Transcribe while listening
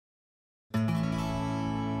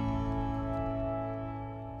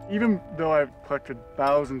Even though I've collected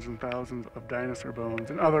thousands and thousands of dinosaur bones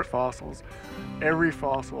and other fossils, every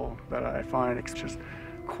fossil that I find, it's just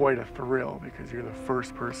quite a thrill because you're the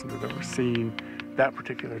first person who's ever seen that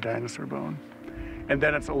particular dinosaur bone. And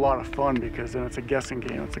then it's a lot of fun because then it's a guessing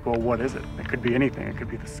game. It's like, well, what is it? It could be anything. It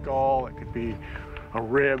could be the skull, it could be a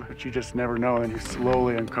rib, but you just never know, and you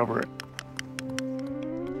slowly uncover it.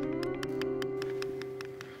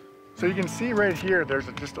 So you can see right here, there's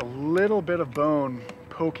just a little bit of bone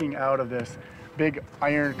poking out of this big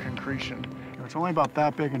iron concretion. It's only about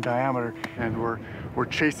that big in diameter, and we're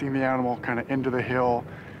chasing the animal kind of into the hill.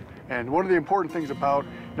 And one of the important things about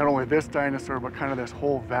not only this dinosaur, but kind of this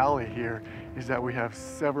whole valley here, is that we have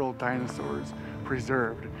several dinosaurs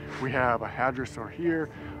preserved. We have a hadrosaur here.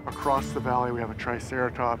 Across the valley, we have a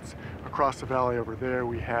triceratops. Across the valley over there,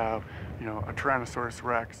 we have, a Tyrannosaurus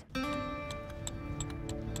rex.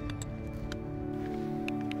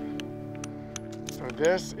 So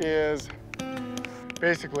this is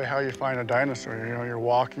basically how you find a dinosaur. You're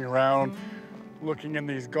walking around, looking in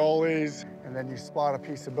these gullies, and then you spot a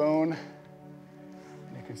piece of bone.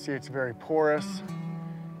 And you can see it's very porous.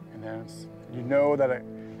 And then you know that it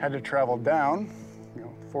had to travel down,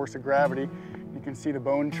 force of gravity. You can see the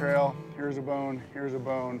bone trail. Here's a bone, here's a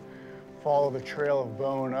bone. Follow the trail of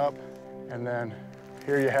bone up, and then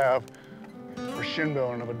here you have a shin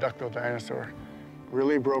bone of a ductile dinosaur,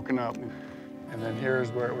 really broken up. And then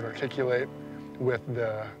here's where it would articulate with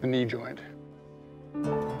the knee joint.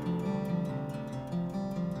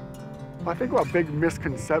 I think a big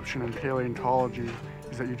misconception in paleontology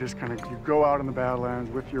is that you go out in the Badlands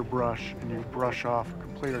with your brush and you brush off a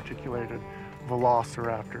complete articulated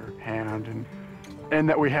velociraptor hand, and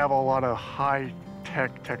that we have a lot of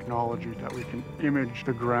high-tech technology that we can image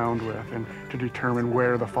the ground with and to determine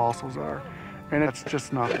where the fossils are. And it's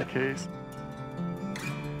just not the case.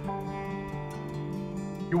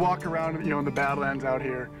 You walk around, in the Badlands out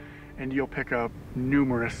here, and you'll pick up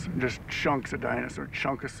numerous just chunks of dinosaur,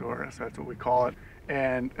 chunkosaurus, that's what we call it,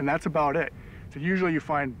 and that's about it. So usually you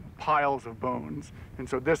find piles of bones, and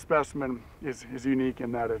so this specimen is unique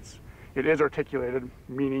in that it is articulated,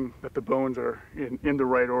 meaning that the bones are in the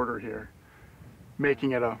right order here,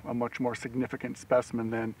 making it a much more significant specimen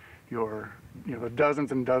than the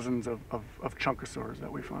dozens and dozens of chunkosaurs that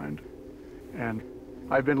we find. And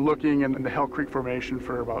I've been looking in the Hell Creek Formation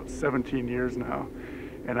for about 17 years now,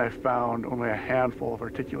 and I've found only a handful of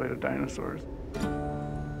articulated dinosaurs.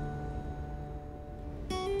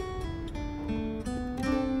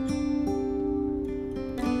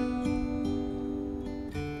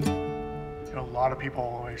 A lot of people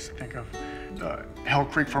always think of the Hell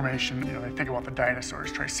Creek Formation, they think about the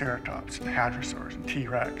dinosaurs, Triceratops, and Hadrosaurs, and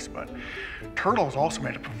T-Rex, but turtles also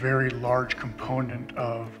made up a very large component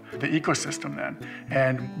of the ecosystem then.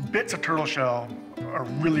 And bits of turtle shell are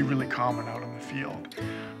really, really common out in the field.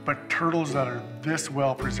 But turtles that are this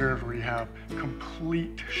well preserved, where you have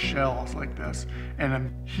complete shells like this, and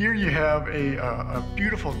then here you have a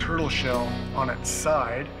beautiful turtle shell on its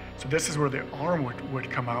side. So this is where the arm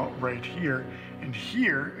would come out right here, and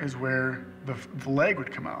here is where the leg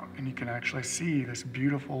would come out, and you can actually see this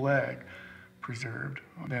beautiful leg preserved.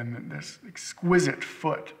 Then this exquisite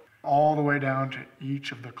foot, all the way down to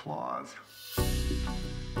each of the claws.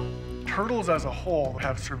 Turtles as a whole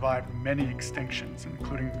have survived many extinctions,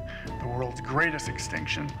 including the world's greatest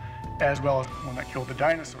extinction, as well as one that killed the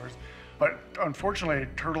dinosaurs. But unfortunately,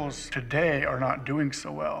 turtles today are not doing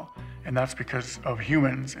so well. And that's because of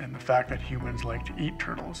humans and the fact that humans like to eat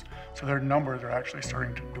turtles. So their numbers are actually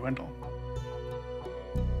starting to dwindle.